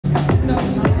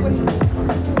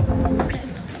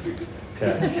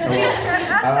We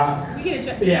get a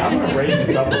check. Yeah, I'm gonna raise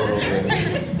this up a little bit.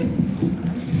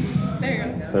 There you go.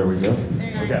 There we go. There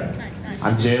you go. Okay. Nice.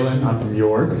 I'm Jalen. I'm from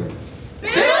York. Bill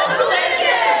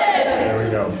Clinton! There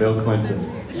we go. Bill Clinton.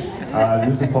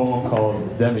 This is a poem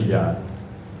called Demigod.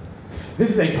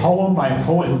 This is a poem by a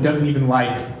poet who doesn't even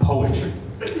like poetry.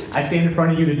 I stand in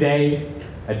front of you today,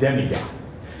 a demigod,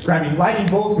 grabbing lightning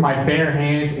bolts in my bare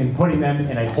hands and putting them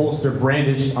in a holster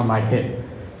brandished on my hip,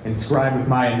 inscribed with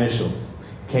my initials.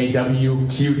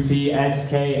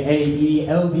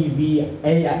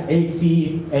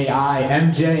 KWQTSKAELDVATAI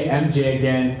MJ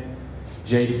again,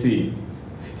 JC.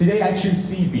 Today I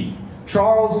choose CB,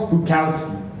 Charles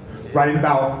Bukowski, writing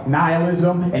about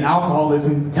nihilism and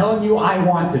alcoholism, telling you I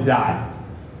want to die.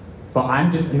 But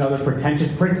I'm just another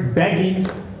pretentious prick begging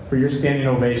for your standing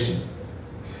ovation.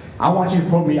 I want you to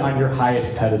put me on your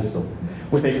highest pedestal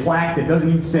with a plaque that doesn't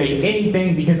even say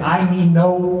anything because I need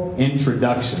no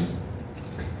introduction.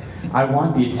 I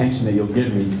want the attention that you'll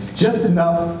give me, just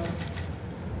enough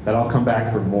that I'll come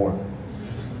back for more.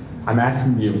 I'm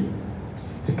asking you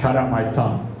to cut out my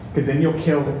tongue, because then you'll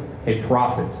kill a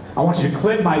prophet. I want you to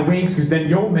clip my wings, because then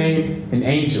you'll name an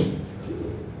angel.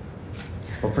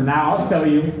 But for now, I'll tell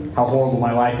you how horrible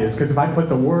my life is, because if I put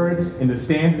the words in the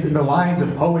stanzas and the lines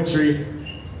of poetry,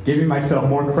 giving myself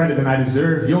more credit than I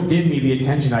deserve, you'll give me the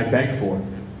attention I beg for.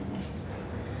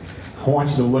 I want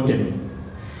you to look at me.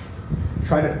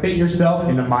 Try to fit yourself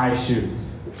into my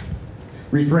shoes.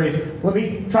 Rephrase, let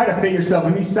me try to fit yourself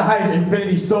in these size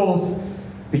infinity souls,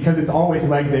 because it's always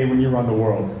leg day when you run the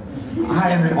world.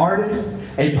 I am an artist,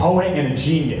 a poet, and a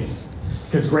genius.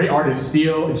 Because great artists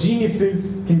steal,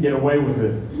 geniuses can get away with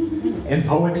it. And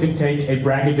poets can take a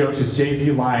braggadocious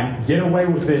Jay-Z line, get away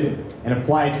with it, and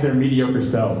apply it to their mediocre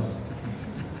selves.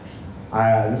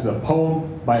 This is a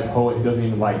poem by a poet who doesn't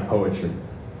even like poetry.